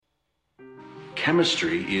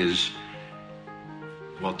Chemistry is,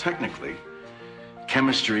 well, technically,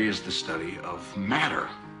 chemistry is the study of matter.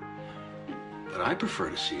 But I prefer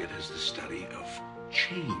to see it as the study of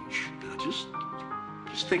change. Now,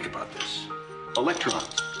 just think about this.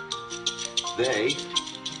 Electrons, they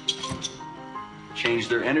change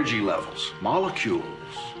their energy levels. Molecules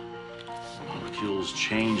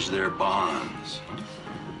change their bonds.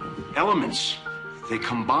 Elements, they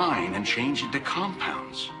combine and change into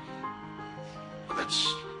compounds. Well,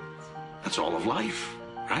 that's all of life,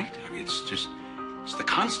 right? I mean, it's the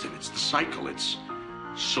constant, it's the cycle, it's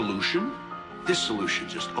solution, dissolution,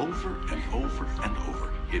 just over and over and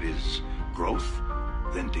over. It is growth,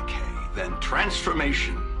 then decay, then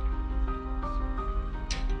transformation.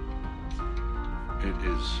 It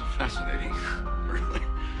is fascinating, really.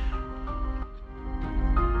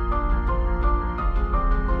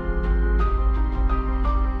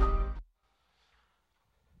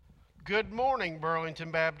 Good morning,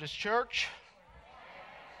 Burlington Baptist Church.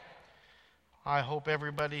 I hope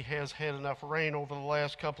everybody has had enough rain over the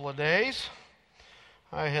last couple of days.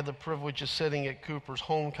 I had the privilege of sitting at Cooper's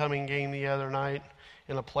homecoming game the other night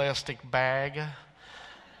in a plastic bag.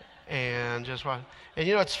 And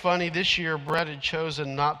you know, it's funny, this year Brett had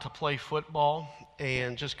chosen not to play football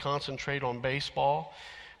and just concentrate on baseball,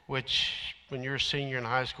 which when you're a senior in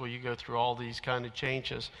high school, you go through all these kind of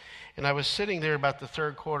changes. And I was sitting there about the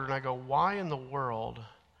third quarter, and I go, why in the world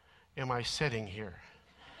am I sitting here?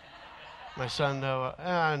 My son, Noah,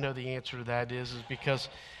 I know the answer to that is because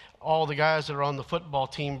all the guys that are on the football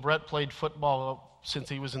team, Brett played football since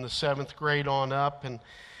he was in the 7th grade on up. And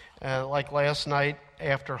like last night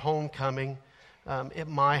after homecoming at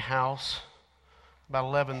my house, about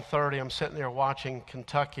 11:30, I'm sitting there watching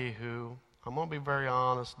Kentucky, who, I'm going to be very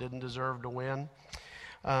honest, didn't deserve to win.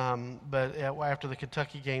 But after the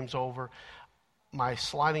Kentucky game's over, my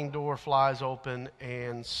sliding door flies open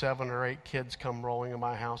and 7 or 8 kids come rolling in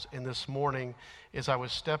my house. And this morning, as I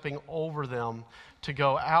was stepping over them to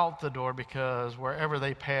go out the door, because wherever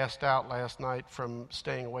they passed out last night from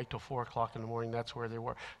staying awake till 4 o'clock in the morning, that's where they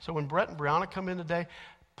were. So when Brett and Brianna come in today,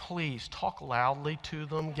 please talk loudly to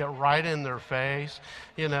them, get right in their face,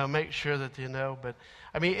 make sure that they know. But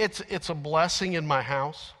I mean, it's a blessing in my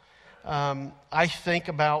house. I think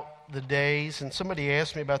about the days, and somebody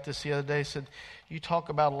asked me about this the other day, said, you talk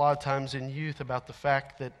about a lot of times in youth about the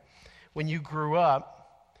fact that when you grew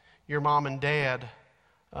up, your mom and dad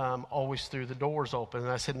always threw the doors open. And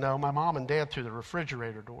I said, no, my mom and dad threw the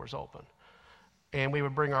refrigerator doors open. And we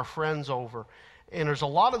would bring our friends over. And there's a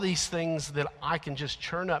lot of these things that I can just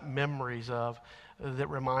churn up memories of that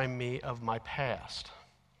remind me of my past.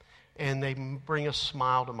 And they bring a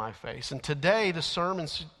smile to my face. And today, the sermon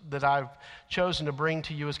that I've chosen to bring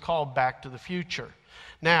to you is called Back to the Future.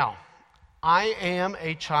 Now, I am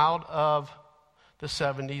a child of the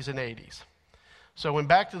 70s and 80s. So when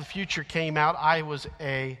Back to the Future came out, I was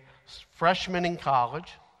a freshman in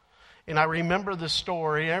college. And I remember the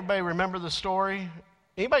story. Everybody remember the story?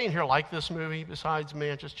 Anybody in here like this movie besides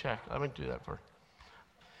me? Just check. Let me do that for you.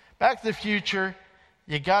 Back to the Future,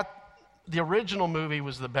 the original movie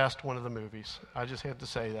was the best one of the movies. I just had to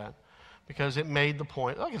say that because it made the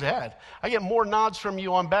point. Look at that. I get more nods from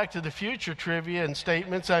you on Back to the Future trivia and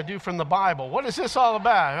statements than I do from the Bible. What is this all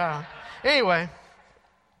about? Anyway,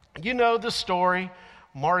 you know the story.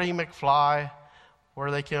 Marty McFly,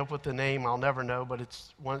 where they came up with the name, I'll never know, but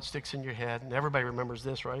it's one that sticks in your head. And everybody remembers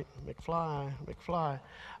this, right? McFly.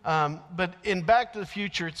 But in Back to the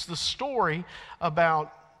Future, it's the story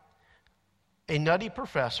about a nutty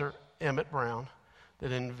professor, Emmett Brown,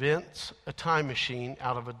 that invents a time machine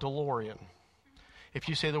out of a DeLorean. If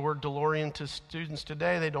you say the word DeLorean to students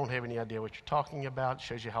today, they don't have any idea what you're talking about. It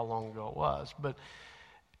shows you how long ago it was. But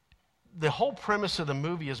the whole premise of the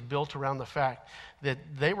movie is built around the fact that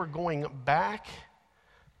they were going back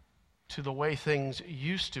to the way things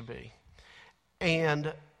used to be.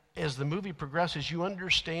 And as the movie progresses, you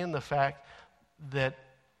understand the fact that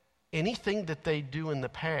anything that they do in the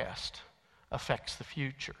past affects the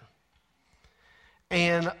future.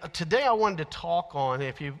 And today I wanted to talk on,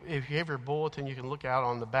 if you have your bulletin, you can look out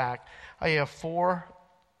on the back. I have 4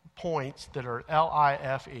 points that are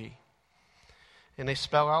LIFE. And they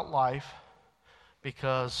spell out life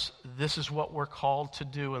because this is what we're called to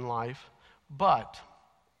do in life. But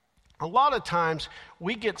a lot of times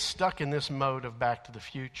we get stuck in this mode of Back to the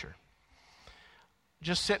Future.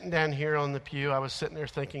 Just sitting down here on the pew, I was sitting there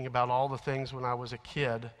thinking about all the things when I was a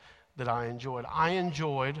kid that I enjoyed. I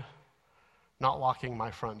enjoyed not locking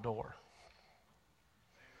my front door.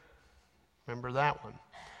 Remember that one?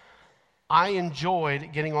 I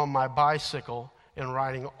enjoyed getting on my bicycle and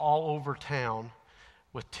riding all over town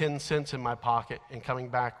with 10 cents in my pocket and coming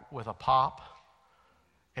back with a pop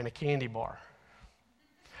and a candy bar.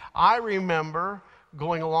 I remember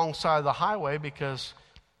going alongside the highway because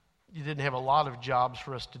you didn't have a lot of jobs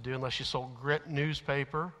for us to do unless you sold Grit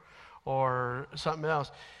newspaper or something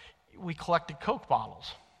else. We collected Coke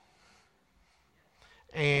bottles.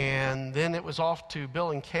 And then it was off to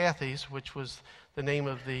Bill and Kathy's, which was the name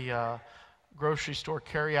of the grocery store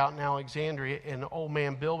carryout in Alexandria, and old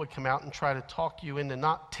man Bill would come out and try to talk you into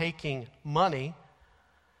not taking money,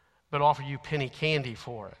 but offer you penny candy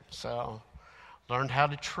for it. So, learned how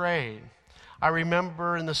to trade. I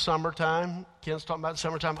remember in the summertime, Ken's talking about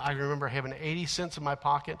summertime, I remember having 80 cents in my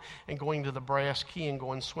pocket and going to the Brass Key and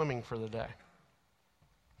going swimming for the day.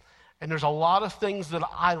 And there's a lot of things that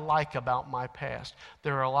I like about my past.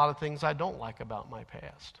 There are a lot of things I don't like about my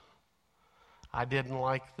past. I didn't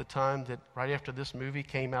like the time that right after this movie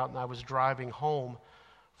came out and I was driving home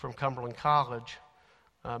from Cumberland College,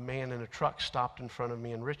 a man in a truck stopped in front of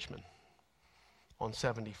me in Richmond on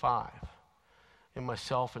 75. And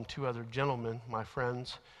myself and two other gentlemen, my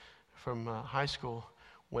friends from high school,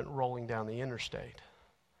 went rolling down the interstate.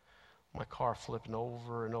 My car flipping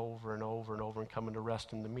over and over and over and over and coming to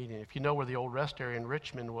rest in the median. If you know where the old rest area in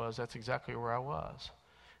Richmond was, that's exactly where I was.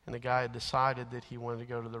 And the guy had decided that he wanted to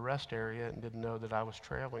go to the rest area and didn't know that I was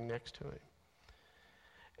traveling next to him.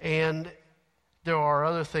 And there are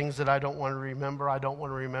other things that I don't want to remember. I don't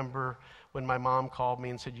want to remember when my mom called me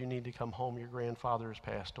and said, "You need to come home, your grandfather has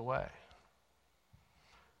passed away."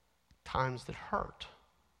 Times that hurt.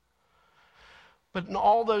 But in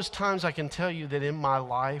all those times, I can tell you that in my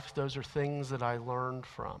life, those are things that I learned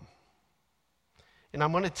from. And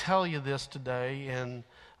I'm going to tell you this today, and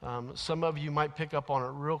some of you might pick up on it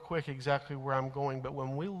real quick exactly where I'm going, but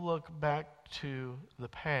when we look back to the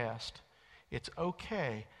past, it's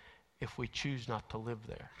okay if we choose not to live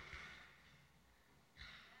there.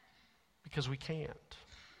 Because we can't.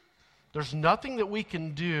 There's nothing that we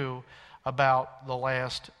can do about the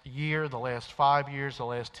last year, the last 5 years, the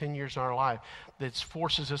last 10 years in our life that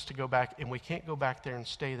forces us to go back, and we can't go back there and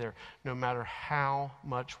stay there no matter how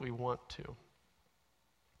much we want to.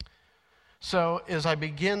 So as I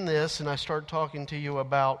begin this and I start talking to you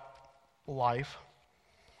about life,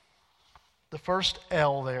 the first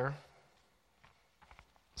L there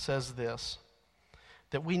says this,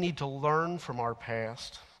 that we need to learn from our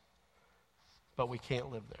past, but we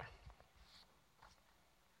can't live there.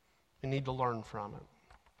 We need to learn from it.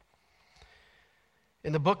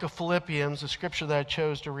 In the book of Philippians, the scripture that I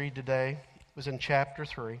chose to read today was in chapter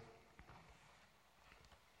 3.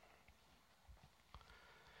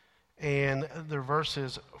 And the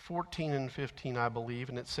verses 14 and 15, I believe,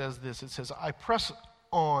 and it says this. It says, "I press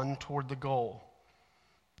on toward the goal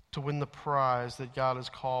to win the prize that God has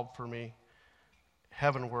called for me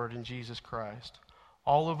heavenward in Jesus Christ.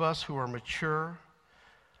 All of us who are mature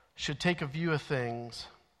should take a view of things.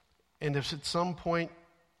 And if at some point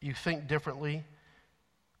you think differently,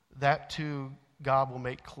 that too God will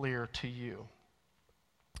make clear to you."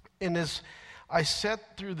 And as I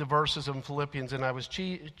sat through the verses in Philippians and I was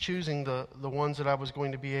choosing the ones that I was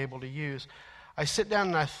going to be able to use, I sit down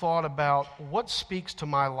and I thought about what speaks to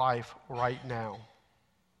my life right now.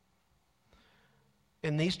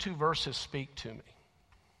 And these two verses speak to me.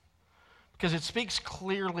 Because it speaks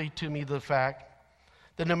clearly to me the fact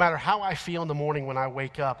that no matter how I feel in the morning when I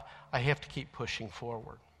wake up, I have to keep pushing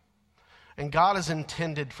forward. And God has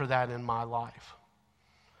intended for that in my life.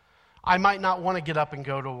 I might not want to get up and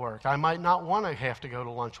go to work. I might not want to have to go to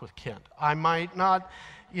lunch with Kent. I might not,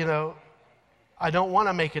 I don't want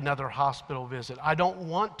to make another hospital visit. I don't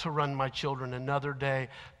want to run my children another day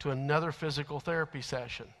to another physical therapy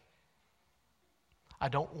session. I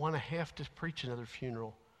don't want to have to preach another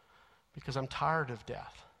funeral because I'm tired of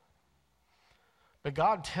death. But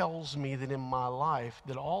God tells me that in my life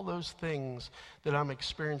that all those things that I'm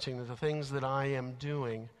experiencing, that the things that I am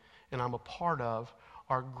doing and I'm a part of,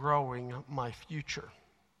 are growing my future.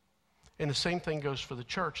 And the same thing goes for the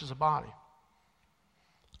church as a body.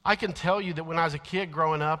 I can tell you that when I was a kid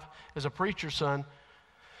growing up as a preacher's son,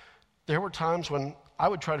 there were times when I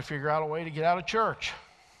would try to figure out a way to get out of church.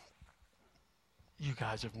 You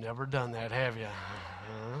guys have never done that, have you?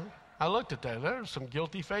 I looked at that. There's some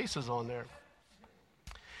guilty faces on there.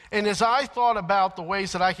 And as I thought about the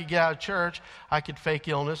ways that I could get out of church, I could fake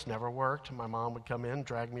illness, never worked. My mom would come in,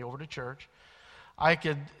 drag me over to church. I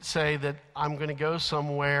could say that I'm going to go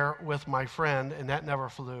somewhere with my friend, and that never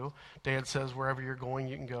flew. Dad says, wherever you're going,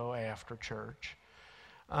 you can go after church.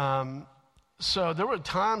 So there were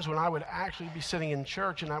times when I would actually be sitting in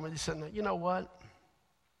church, and I would be sitting there, you know what?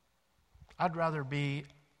 I'd rather be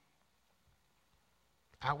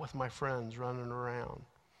out with my friends, running around,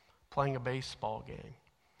 playing a baseball game.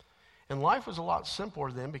 And life was a lot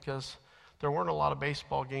simpler then because there weren't a lot of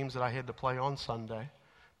baseball games that I had to play on Sunday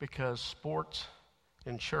because sports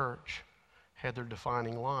and church had their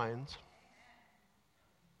defining lines.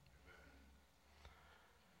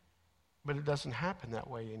 But it doesn't happen that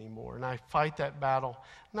way anymore. And I fight that battle.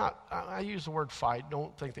 I use the word fight.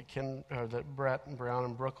 Don't think that Brett and Brown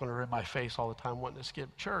and Brooklyn are in my face all the time wanting to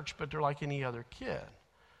skip church, but they're like any other kid.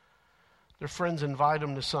 Their friends invite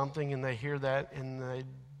them to something and they hear that and they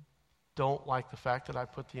don't like the fact that I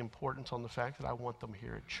put the importance on the fact that I want them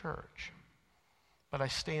here at church. But I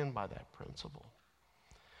stand by that principle.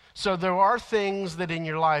 So there are things that in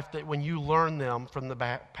your life that when you learn them from the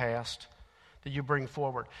past, that you bring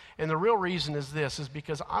forward. And the real reason is this, is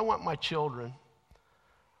because I want my children,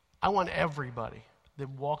 I want everybody that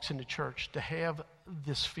walks into church to have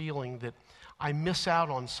this feeling that I miss out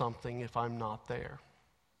on something if I'm not there.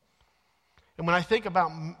 And when I think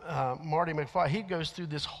about Marty McFly, he goes through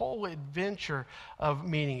this whole adventure of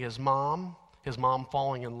meeting his mom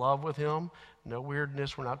falling in love with him. No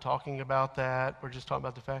weirdness, we're not talking about that. We're just talking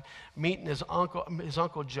about the fact. Meeting his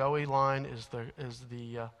Uncle Joey line is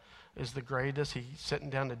the greatest. He's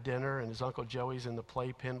sitting down to dinner, and his Uncle Joey's in the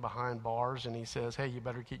playpen behind bars, and he says, hey, you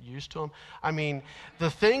better get used to him. I mean,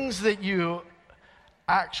 the things that you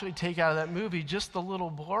actually take out of that movie, just the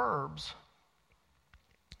little blurbs,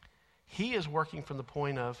 he is working from the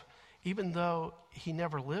point of, even though he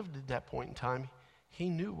never lived at that point in time, he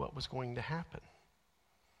knew what was going to happen.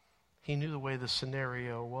 He knew the way the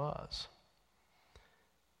scenario was.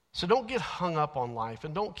 So don't get hung up on life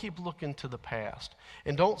and don't keep looking to the past.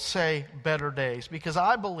 And don't say better days, because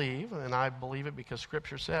I believe, and I believe it because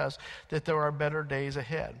Scripture says, that there are better days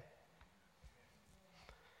ahead.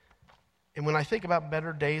 And when I think about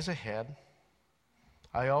better days ahead,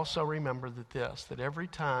 I also remember that every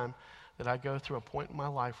time that I go through a point in my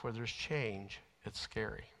life where there's change, it's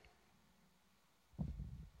scary.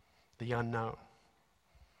 The unknown.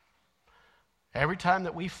 Every time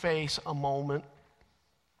that we face a moment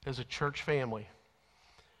as a church family,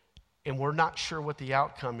 and we're not sure what the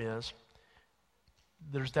outcome is,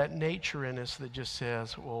 there's that nature in us that just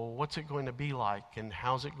says, well, what's it going to be like, and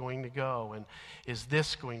how's it going to go, and is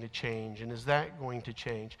this going to change, and is that going to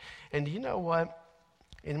change? And you know what?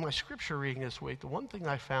 In my scripture reading this week, the one thing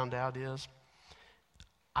I found out is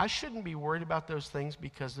I shouldn't be worried about those things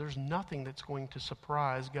because there's nothing that's going to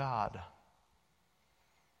surprise God.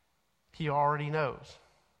 He already knows.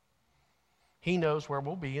 He knows where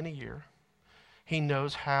we'll be in a year. He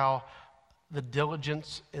knows how the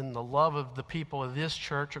diligence and the love of the people of this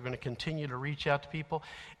church are going to continue to reach out to people.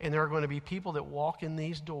 And there are going to be people that walk in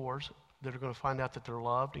these doors that are going to find out that they're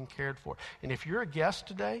loved and cared for. And if you're a guest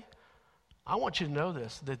today, I want you to know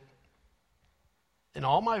this, that in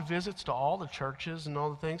all my visits to all the churches and all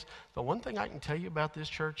the things, the one thing I can tell you about this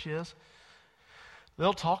church is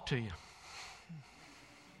they'll talk to you.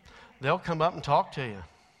 They'll come up and talk to you.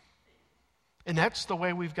 And that's the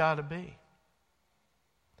way we've got to be.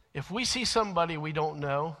 If we see somebody we don't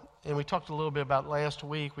know, and we talked a little bit about last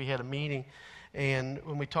week, we had a meeting, and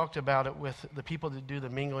when we talked about it with the people that do the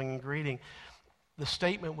mingling and greeting, the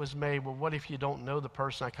statement was made, well, what if you don't know the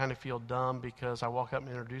person? I kind of feel dumb because I walk up and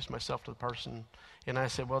introduce myself to the person. And I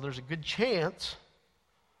said, well, there's a good chance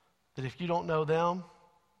that if you don't know them,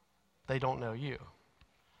 they don't know you.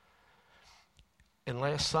 And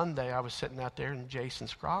last Sunday, I was sitting out there, and Jason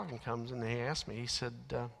Scroggin comes and he asked me, he said,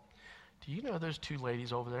 do you know those two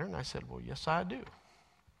ladies over there? And I said, well, yes, I do.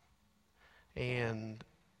 And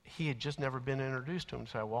he had just never been introduced to him,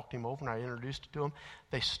 so I walked him over and I introduced him to him.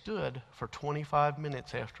 They stood for 25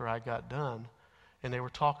 minutes after I got done, and they were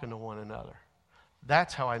talking to one another.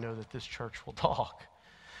 That's how I know that this church will talk,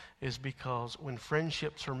 is because when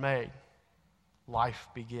friendships are made, life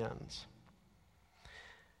begins.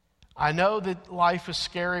 I know that life is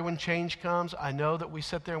scary when change comes. I know that we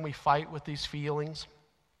sit there and we fight with these feelings.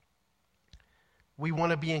 We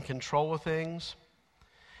want to be in control of things.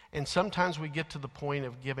 And sometimes we get to the point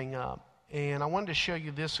of giving up. And I wanted to show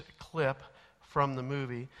you this clip from the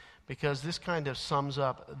movie because this kind of sums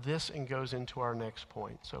up this and goes into our next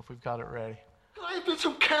point. So if we've got it ready. I've been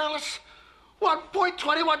so careless. 1.21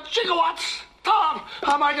 gigawatts. Tom,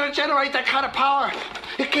 how am I going to generate that kind of power?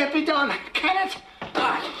 It can't be done, can it?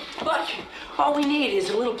 Look, all we need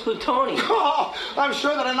is a little plutonium. Oh, I'm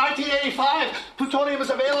sure that in 1985, plutonium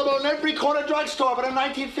was available in every corner drugstore, but in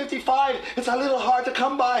 1955, it's a little hard to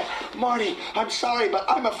come by. Marty, I'm sorry, but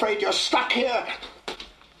I'm afraid you're stuck here.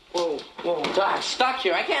 Whoa, Doc, stuck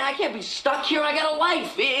here? I can't be stuck here. I got a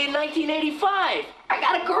life. In 1985, I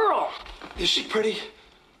got a girl. Is she pretty?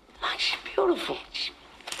 Oh, she's beautiful.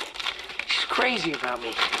 crazy about me.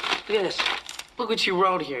 Look at this. Look what you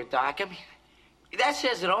wrote here, Doc. I mean, that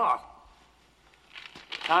says it all.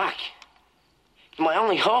 Doc, you're my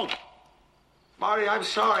only hope. Marty, I'm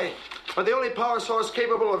sorry, but the only power source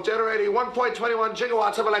capable of generating 1.21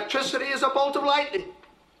 gigawatts of electricity is a bolt of lightning.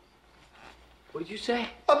 What did you say?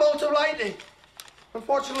 A bolt of lightning.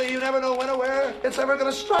 Unfortunately, you never know when or where it's ever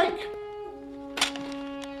going to strike.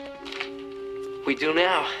 We do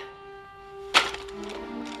now.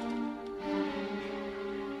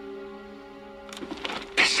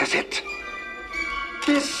 This is it.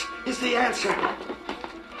 This is the answer.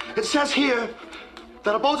 It says here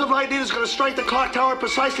that a bolt of lightning is going to strike the clock tower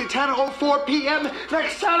precisely 10:04 p.m.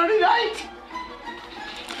 next Saturday night.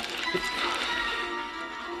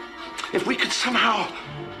 If we could somehow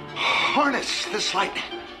harness this lightning,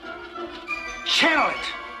 channel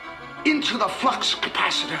it into the flux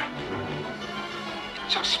capacitor, it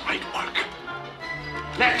just might work.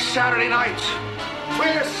 Next Saturday night,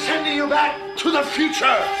 we're sending you back to the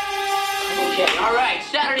future. Okay, all right.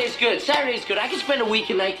 Saturday's good. Saturday's good. I can spend a week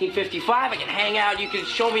in 1955. I can hang out. You can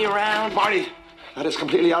show me around. Marty, that is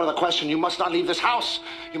completely out of the question. You must not leave this house.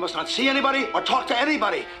 You must not see anybody or talk to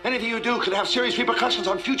anybody. Anything you do could have serious repercussions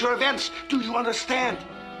on future events. Do you understand?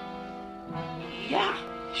 Yeah,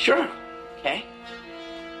 sure. Okay.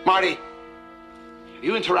 Marty, have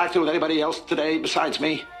you interacted with anybody else today besides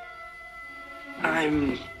me?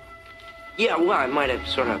 Yeah, well, I might have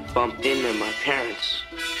sort of bumped into my parents.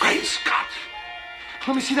 Great Scott!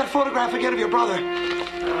 Let me see that photograph again of your brother.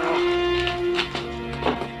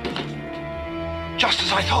 Just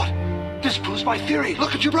as I thought. This proves my theory.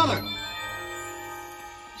 Look at your brother.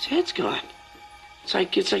 His head's gone. It's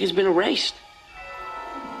like it's been erased.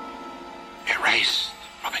 Erased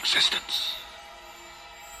from existence.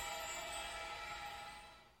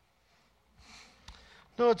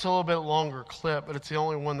 No, it's a little bit longer clip, but it's the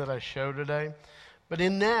only one that I show today. But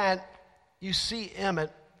in that, you see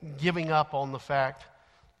Emmett giving up on the fact,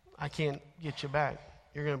 I can't get you back.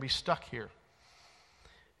 You're going to be stuck here.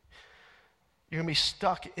 You're going to be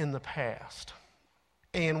stuck in the past.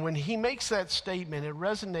 And when he makes that statement, it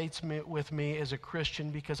resonates with me as a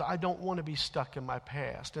Christian because I don't want to be stuck in my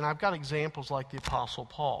past. And I've got examples like the Apostle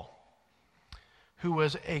Paul, who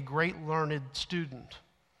was a great learned student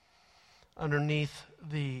underneath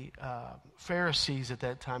the Pharisees at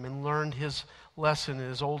that time and learned his lesson in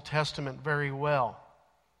his Old Testament very well.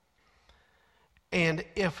 And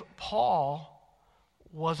if Paul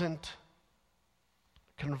wasn't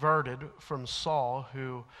converted from Saul,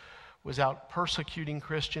 who was out persecuting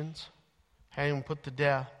Christians, having them put to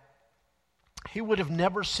death, he would have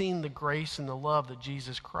never seen the grace and the love that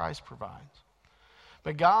Jesus Christ provides.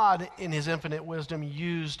 But God, in his infinite wisdom,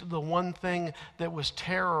 used the one thing that was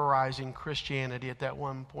terrorizing Christianity at that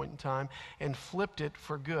one point in time and flipped it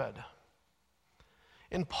for good.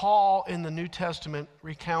 And Paul, in the New Testament,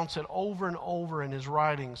 recounts it over and over in his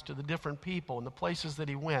writings to the different people and the places that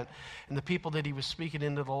he went and the people that he was speaking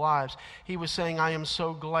into the lives. He was saying, I am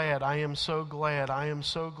so glad, I am so glad, I am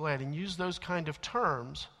so glad, and used those kind of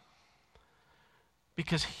terms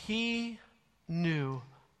because he knew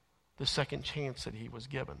the second chance that he was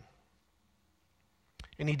given.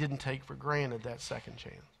 And he didn't take for granted that second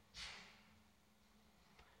chance.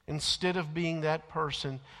 Instead of being that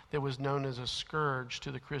person that was known as a scourge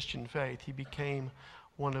to the Christian faith, he became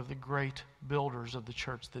one of the great builders of the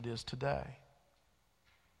church that is today.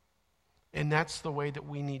 And that's the way that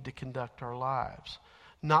we need to conduct our lives.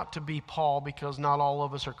 Not to be Paul, because not all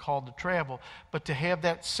of us are called to travel, but to have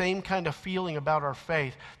that same kind of feeling about our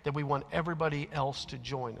faith that we want everybody else to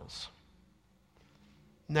join us.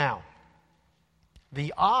 Now,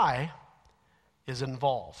 the I is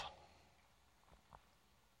involve.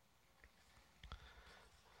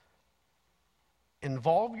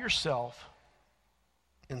 Involve yourself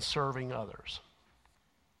in serving others.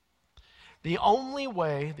 The only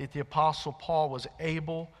way that the Apostle Paul was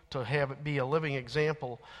able to have it be a living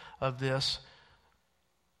example of this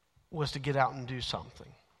was to get out and do something.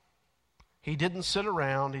 He didn't sit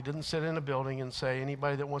around, he didn't sit in a building and say,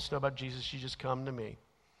 anybody that wants to know about Jesus, you just come to me.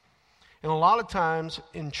 And a lot of times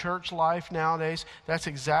in church life nowadays, that's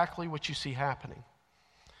exactly what you see happening.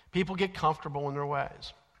 People get comfortable in their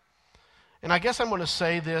ways. And I guess I'm going to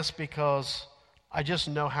say this because I just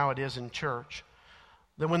know how it is in church.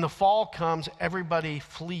 That when the fall comes, everybody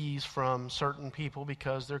flees from certain people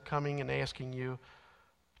because they're coming and asking you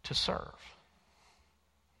to serve.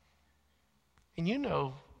 And you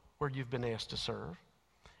know where you've been asked to serve.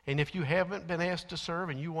 And if you haven't been asked to serve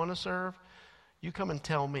and you want to serve, you come and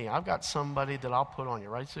tell me. I've got somebody that I'll put on you,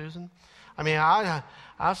 right, Susan? I mean,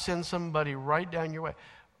 I'll send somebody right down your way.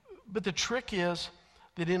 But the trick is,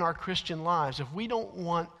 that in our Christian lives, if we don't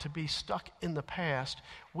want to be stuck in the past,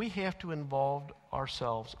 we have to involve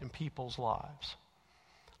ourselves in people's lives.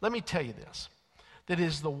 Let me tell you this. That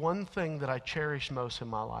is the one thing that I cherish most in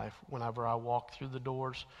my life whenever I walk through the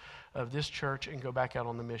doors of this church and go back out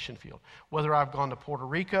on the mission field. Whether I've gone to Puerto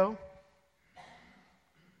Rico,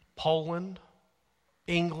 Poland,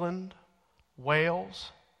 England,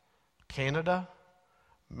 Wales, Canada,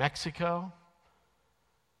 Mexico.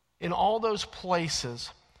 In all those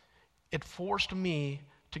places, it forced me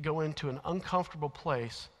to go into an uncomfortable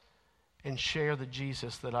place and share the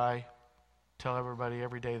Jesus that I tell everybody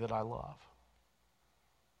every day that I love.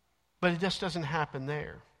 But it just doesn't happen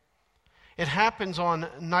there. It happens on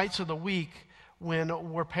nights of the week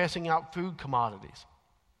when we're passing out food commodities.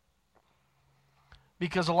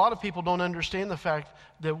 Because a lot of people don't understand the fact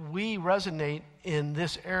that we resonate in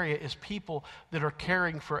this area as people that are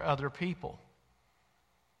caring for other people.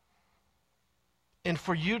 And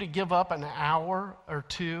for you to give up an hour or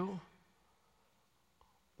two,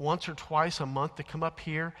 once or twice a month, to come up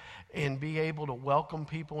here and be able to welcome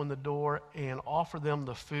people in the door and offer them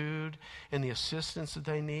the food and the assistance that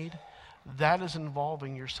they need, that is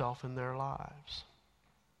involving yourself in their lives.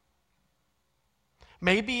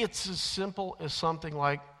 Maybe it's as simple as something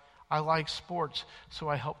like, I like sports, so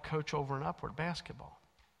I help coach over and upward basketball.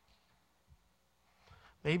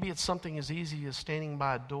 Maybe it's something as easy as standing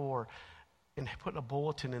by a door and putting a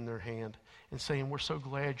bulletin in their hand and saying, we're so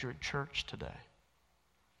glad you're at church today.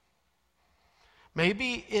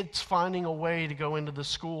 Maybe it's finding a way to go into the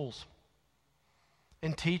schools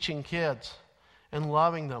and teaching kids and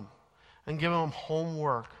loving them and giving them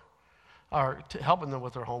homework, or helping them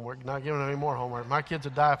with their homework, not giving them any more homework. My kids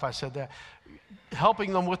would die if I said that.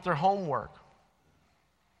 Helping them with their homework.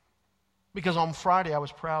 Because on Friday, I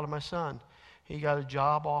was proud of my son. He got a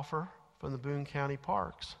job offer from the Boone County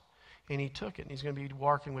Parks, and he took it. And he's going to be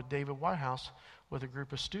working with David Whitehouse with a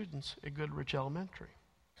group of students at Goodrich Elementary.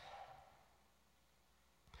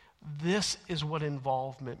 This is what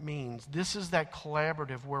involvement means. This is that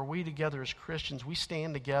collaborative where we together as Christians, we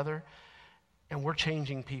stand together and we're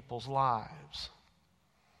changing people's lives.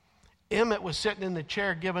 Emmett was sitting in the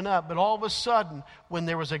chair giving up, but all of a sudden, when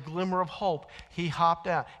there was a glimmer of hope, he hopped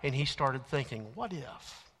out and he started thinking, what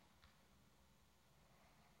if?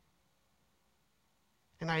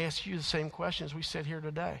 And I ask you the same question as we sit here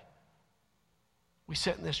today. We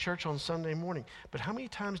sit in this church on Sunday morning, but how many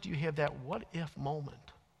times do you have that what if moment?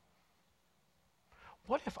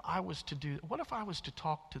 What if I was to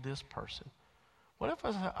talk to this person? What if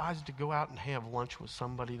I was to go out and have lunch with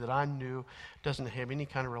somebody that I knew doesn't have any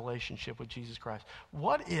kind of relationship with Jesus Christ?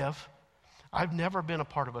 What if I've never been a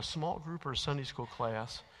part of a small group or a Sunday school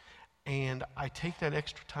class, and I take that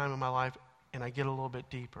extra time in my life and I get a little bit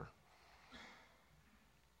deeper?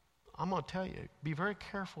 I'm going to tell you, be very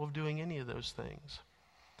careful of doing any of those things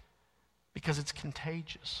because it's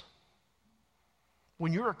contagious.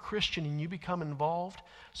 When you're a Christian and you become involved,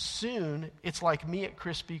 soon it's like me at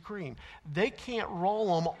Krispy Kreme. They can't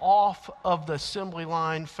roll them off of the assembly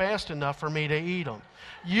line fast enough for me to eat them.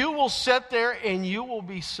 You will sit there and you will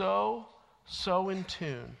be so in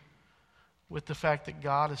tune with the fact that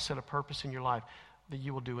God has set a purpose in your life that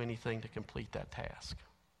you will do anything to complete that task.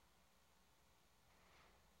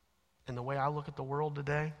 And the way I look at the world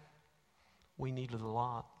today, we need it a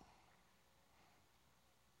lot.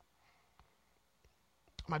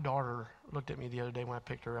 My daughter looked at me the other day when I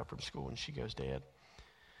picked her up from school, and she goes, Dad,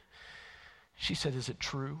 she said, is it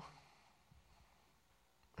true?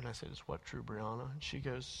 And I said, is what true, Brianna? And she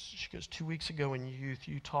goes, 2 weeks ago in youth,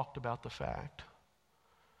 you talked about the fact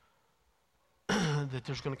that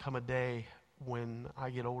there's going to come a day when I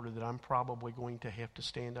get older that I'm probably going to have to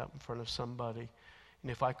stand up in front of somebody, and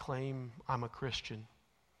if I claim I'm a Christian,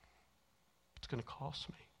 it's going to cost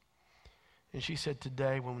me. And she said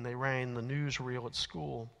today when they ran the newsreel at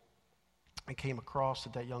school, I came across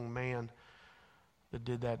that young man that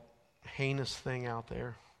did that heinous thing out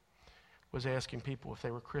there was asking people if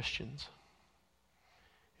they were Christians.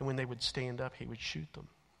 And when they would stand up, he would shoot them.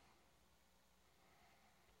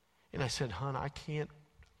 And I said, hon, I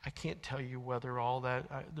can't tell you whether all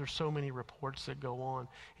that, there's so many reports that go on.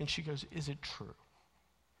 And she goes, is it true?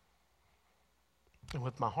 And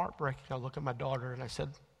with my heart breaking, I look at my daughter and I said,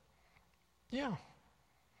 yeah.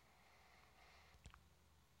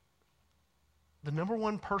 The number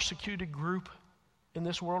one persecuted group in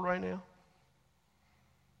this world right now,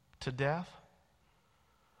 to death,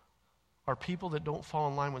 are people that don't fall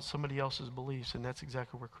in line with somebody else's beliefs, and that's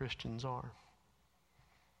exactly where Christians are.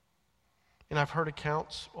 And I've heard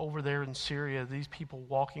accounts over there in Syria, these people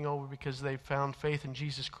walking over because they found faith in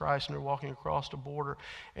Jesus Christ and they're walking across the border,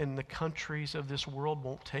 and the countries of this world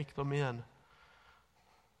won't take them in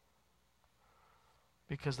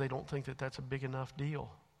because they don't think that that's a big enough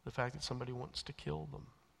deal, the fact that somebody wants to kill them.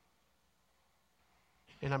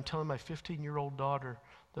 And I'm telling my 15-year-old daughter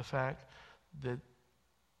the fact that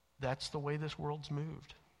that's the way this world's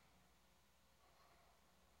moved.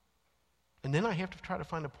 And then I have to try to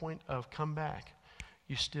find a point of come back.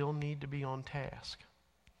 You still need to be on task.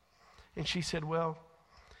 And she said,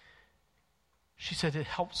 it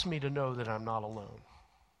helps me to know that I'm not alone.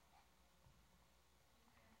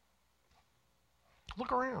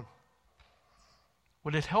 Look around.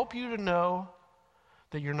 Would it help you to know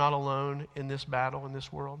that you're not alone in this battle, in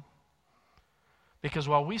this world? Because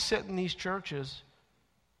while we sit in these churches,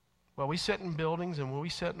 while we sit in buildings and when we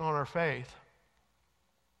sit on our faith,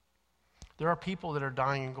 there are people that are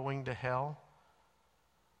dying and going to hell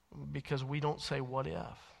because we don't say what if.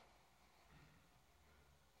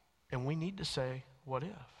 And we need to say what if.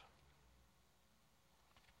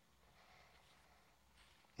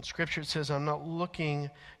 In Scripture it says, you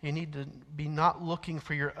need to be not looking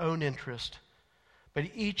for your own interest, but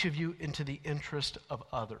each of you into the interest of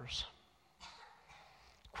others.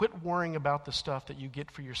 Quit worrying about the stuff that you get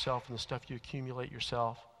for yourself and the stuff you accumulate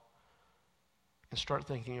yourself, and start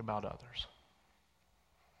thinking about others.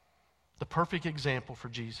 The perfect example for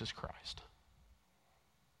Jesus Christ.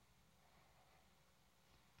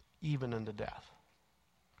 Even unto death,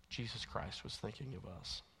 Jesus Christ was thinking of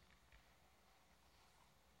us.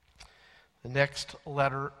 The next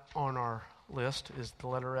letter on our list is the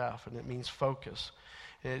letter F, and it means focus.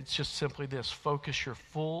 And it's just simply this: focus your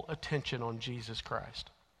full attention on Jesus Christ.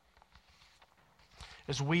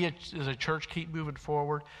 As we as a church keep moving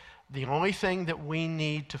forward, the only thing that we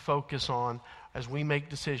need to focus on as we make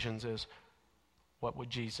decisions is, what would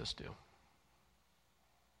Jesus do?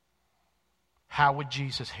 How would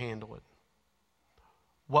Jesus handle it?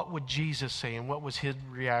 What would Jesus say, and what would his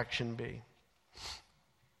reaction be?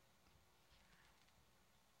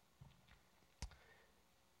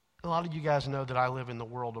 A lot of you guys know that I live in the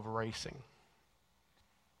world of racing.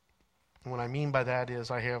 And what I mean by that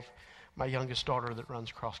is I have my youngest daughter that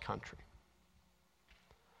runs cross country.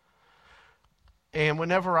 And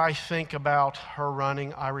whenever I think about her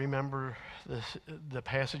running, I remember the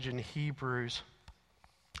passage in Hebrews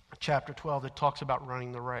chapter 12 that talks about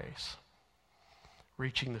running the race,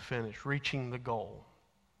 reaching the finish, reaching the goal.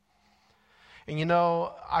 And you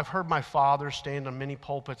know, I've heard my father stand on many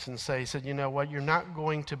pulpits and say, he said, you know what, you're not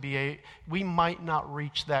going to we might not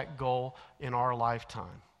reach that goal in our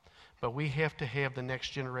lifetime, but we have to have the next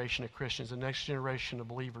generation of Christians, the next generation of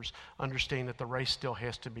believers understand that the race still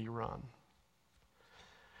has to be run.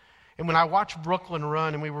 And when I watched Brooklyn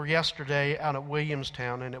run, and we were yesterday out at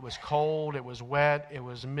Williamstown, and it was cold, it was wet, it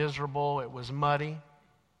was miserable, it was muddy.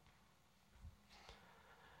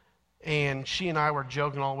 And she and I were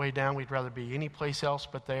joking all the way down, we'd rather be any place else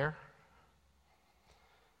but there.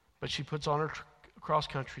 But she puts on her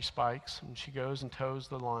cross-country spikes, and she goes and toes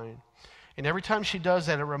the line. And every time she does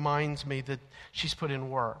that, it reminds me that she's put in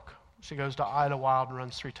work. She goes to Idlewild and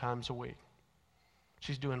runs 3 times a week.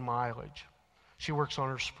 She's doing mileage. She works on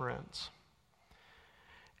her sprints.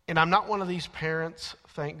 And I'm not one of these parents,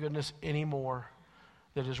 thank goodness, anymore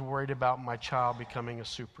that is worried about my child becoming a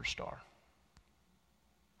superstar.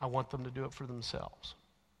 I want them to do it for themselves.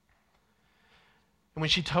 And when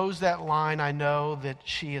she toes that line, I know that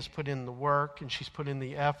she has put in the work and she's put in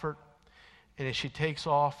the effort. And as she takes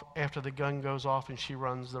off, after the gun goes off and she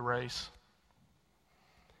runs the race,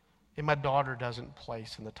 and my daughter doesn't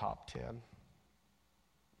place in the top 10.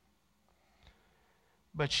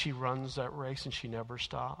 But she runs that race and she never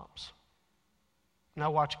stops. And I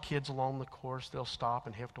watch kids along the course, they'll stop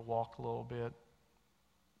and have to walk a little bit.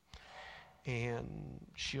 And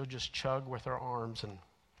she'll just chug with her arms. And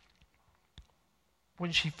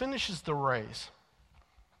when she finishes the race,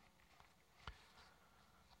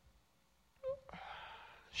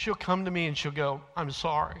 she'll come to me and she'll go, "I'm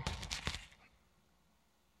sorry."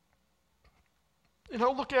 And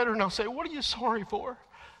I'll look at her and I'll say, "What are you sorry for?"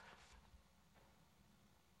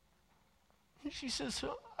 And she says,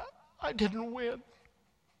 "I didn't win."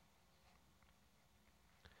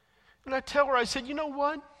 And I tell her, I said, "You know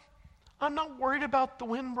what? I'm not worried about the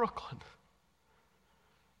win, Brooklyn.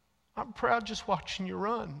 I'm proud just watching you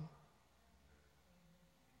run."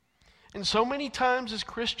 And so many times as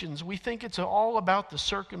Christians, we think it's all about the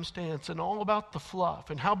circumstance and all about the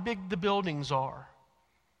fluff and how big the buildings are.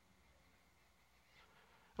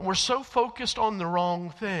 And we're so focused on the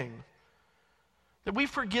wrong thing. That we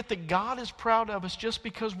forget that God is proud of us just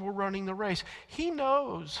because we're running the race. He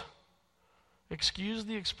knows, excuse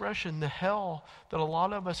the expression, the hell that a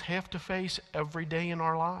lot of us have to face every day in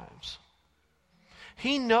our lives.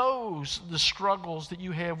 He knows the struggles that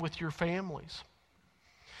you have with your families.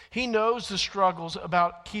 He knows the struggles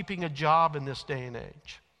about keeping a job in this day and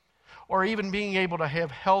age, or even being able to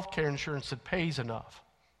have health care insurance that pays enough.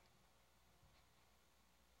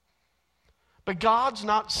 But God's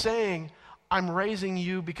not saying, I'm raising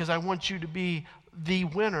you because I want you to be the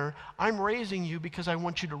winner. I'm raising you because I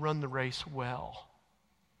want you to run the race well.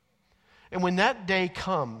 And when that day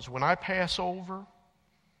comes, when I pass over,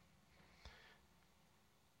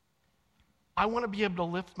 I want to be able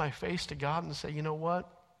to lift my face to God and say, you know what?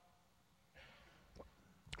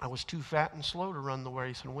 I was too fat and slow to run the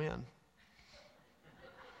race and win.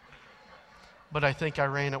 But I think I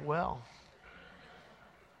ran it well.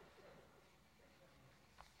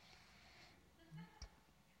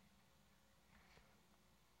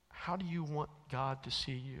 How do you want God to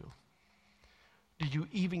see you? Do you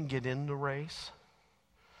even get in the race?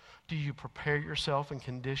 Do you prepare yourself and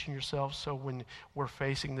condition yourself so when we're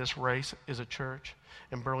facing this race as a church,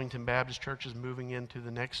 and Burlington Baptist Church is moving into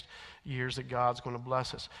the next years that God's going to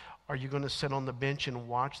bless us, are you going to sit on the bench and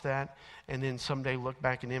watch that and then someday look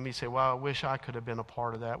back and envy and say, well, I wish I could have been a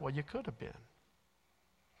part of that? Well, you could have been.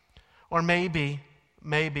 Or maybe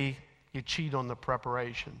you cheat on the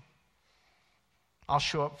preparation. I'll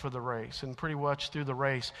show up for the race. And pretty much through the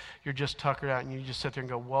race, you're just tuckered out and you just sit there and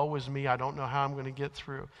go, woe is me, I don't know how I'm going to get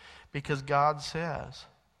through. Because God says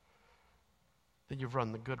that you've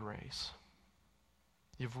run the good race.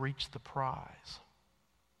 You've reached the prize.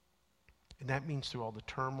 And that means through all the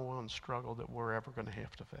turmoil and struggle that we're ever going to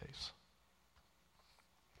have to face.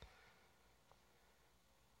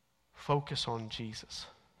 Focus on Jesus.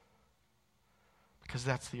 Because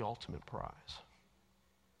that's the ultimate prize.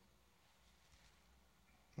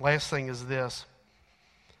 Last thing is this.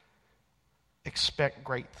 Expect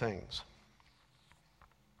great things.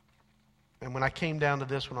 And when I came down to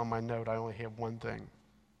this one on my note, I only have one thing.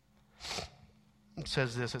 It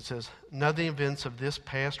says this. It says, none of the events of this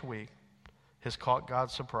past week has caught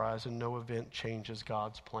God's surprise, and no event changes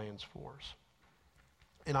God's plans for us.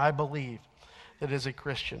 And I believe that as a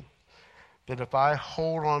Christian, that if I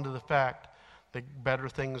hold on to the fact that better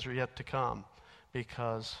things are yet to come,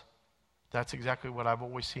 because that's exactly what I've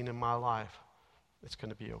always seen in my life, it's going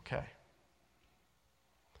to be okay.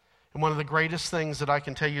 And one of the greatest things that I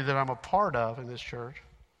can tell you that I'm a part of in this church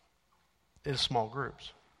is small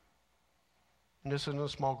groups. And this isn't a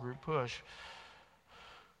small group push,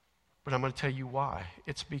 but I'm going to tell you why.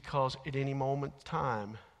 It's because at any moment in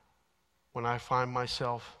time, when I find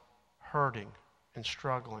myself hurting and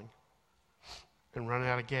struggling and running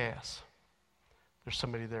out of gas, there's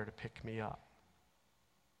somebody there to pick me up.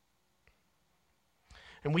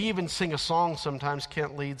 And we even sing a song sometimes,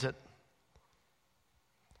 Kent leads it.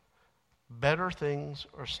 Better things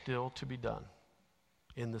are still to be done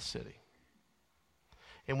in the city.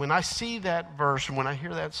 And when I see that verse and when I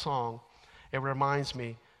hear that song, it reminds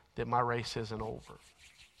me that my race isn't over.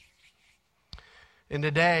 And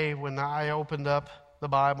today, when I opened up the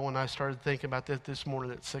Bible and I started thinking about this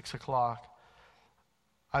morning at 6 o'clock,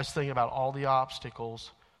 I was thinking about all the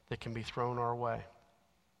obstacles that can be thrown our way.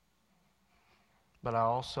 But I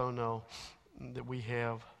also know that we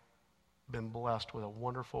have been blessed with a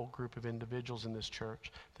wonderful group of individuals in this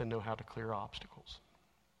church that know how to clear obstacles.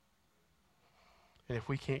 And if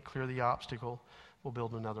we can't clear the obstacle, we'll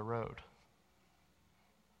build another road.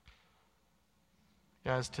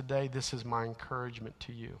 Guys, today this is my encouragement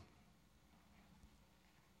to you.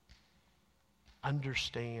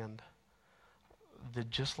 Understand that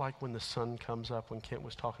just like when the sun comes up, when Kent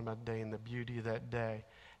was talking about the day and the beauty of that day,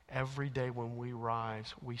 every day when we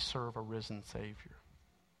rise, we serve a risen Savior.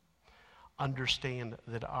 Understand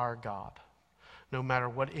that our God, no matter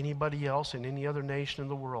what anybody else in any other nation in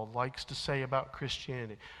the world likes to say about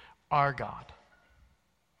Christianity, our God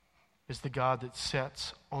is the God that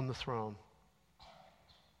sits on the throne.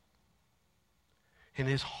 And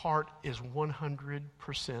his heart is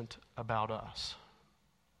 100% about us.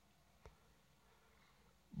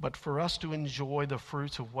 But for us to enjoy the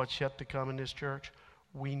fruits of what's yet to come in this church,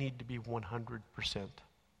 we need to be 100%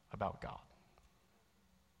 about God.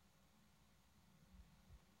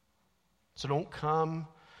 So don't come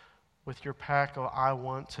with your pack of I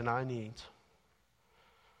wants and I needs.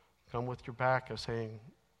 Come with your pack of saying,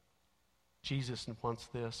 Jesus wants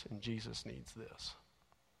this and Jesus needs this.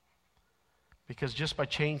 Because just by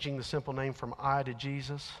changing the simple name from I to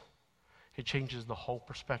Jesus, it changes the whole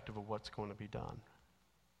perspective of what's going to be done.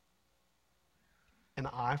 And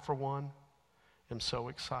I, for one, am so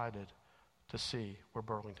excited to see where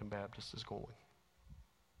Burlington Baptist is going.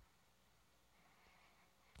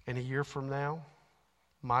 And a year from now,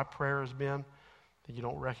 my prayer has been that you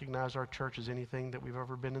don't recognize our church as anything that we've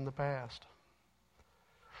ever been in the past.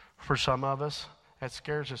 For some of us, that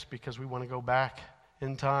scares us because we want to go back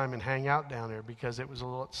in time and hang out down there because it was a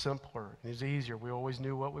little simpler and it was easier. We always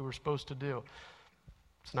knew what we were supposed to do.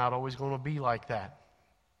 It's not always going to be like that.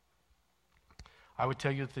 I would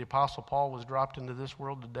tell you if the Apostle Paul was dropped into this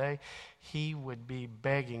world today, he would be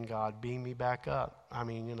begging God, beam me back up. I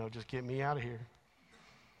mean, just get me out of here.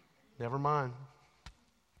 Never mind.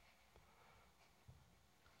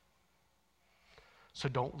 So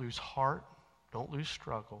don't lose heart. Don't lose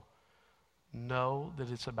struggle. Know that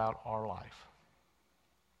it's about our life.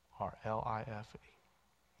 Our L-I-F-E.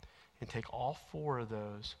 And take all 4 of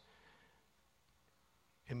those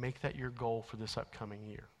and make that your goal for this upcoming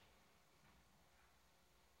year.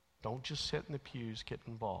 Don't just sit in the pews, get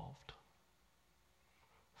involved.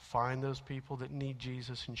 Find those people that need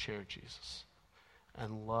Jesus and share Jesus.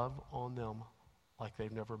 And love on them like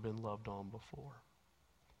they've never been loved on before.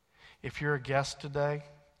 If you're a guest today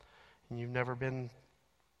and you've never been,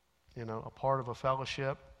 a part of a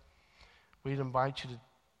fellowship, we'd invite you to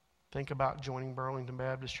think about joining Burlington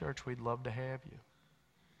Baptist Church. We'd love to have you.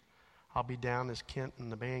 I'll be down as Kent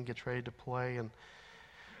and the band gets ready to play, and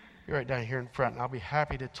you're right down here in front, and I'll be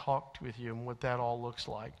happy to talk with you and what that all looks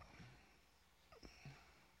like.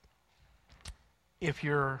 If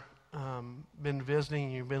you're been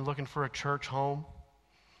visiting, you've been looking for a church home,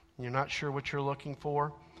 and you're not sure what you're looking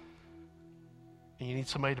for, and you need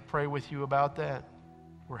somebody to pray with you about that,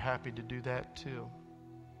 we're happy to do that too.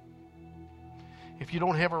 If you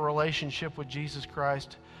don't have a relationship with Jesus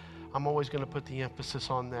Christ, I'm always going to put the emphasis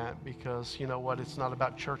on that because, you know what, it's not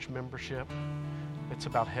about church membership. It's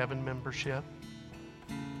about heaven membership.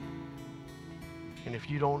 And if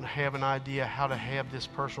you don't have an idea how to have this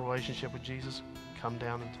personal relationship with Jesus, come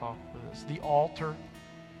down and talk with us. The altar,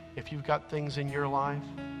 if you've got things in your life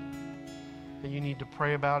that you need to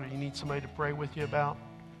pray about or you need somebody to pray with you about,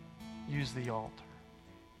 use the altar.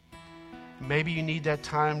 Maybe you need that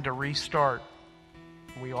time to restart.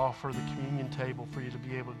 We offer the communion table for you to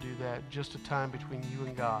be able to do that. Just a time between you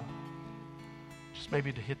and God. Just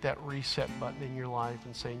maybe to hit that reset button in your life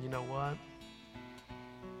and saying, you know what?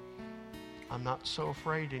 I'm not so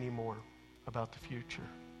afraid anymore about the future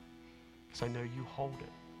because I know you hold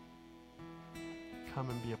it. Come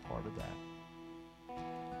and be a part of that.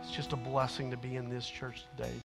 It's just a blessing to be in this church today.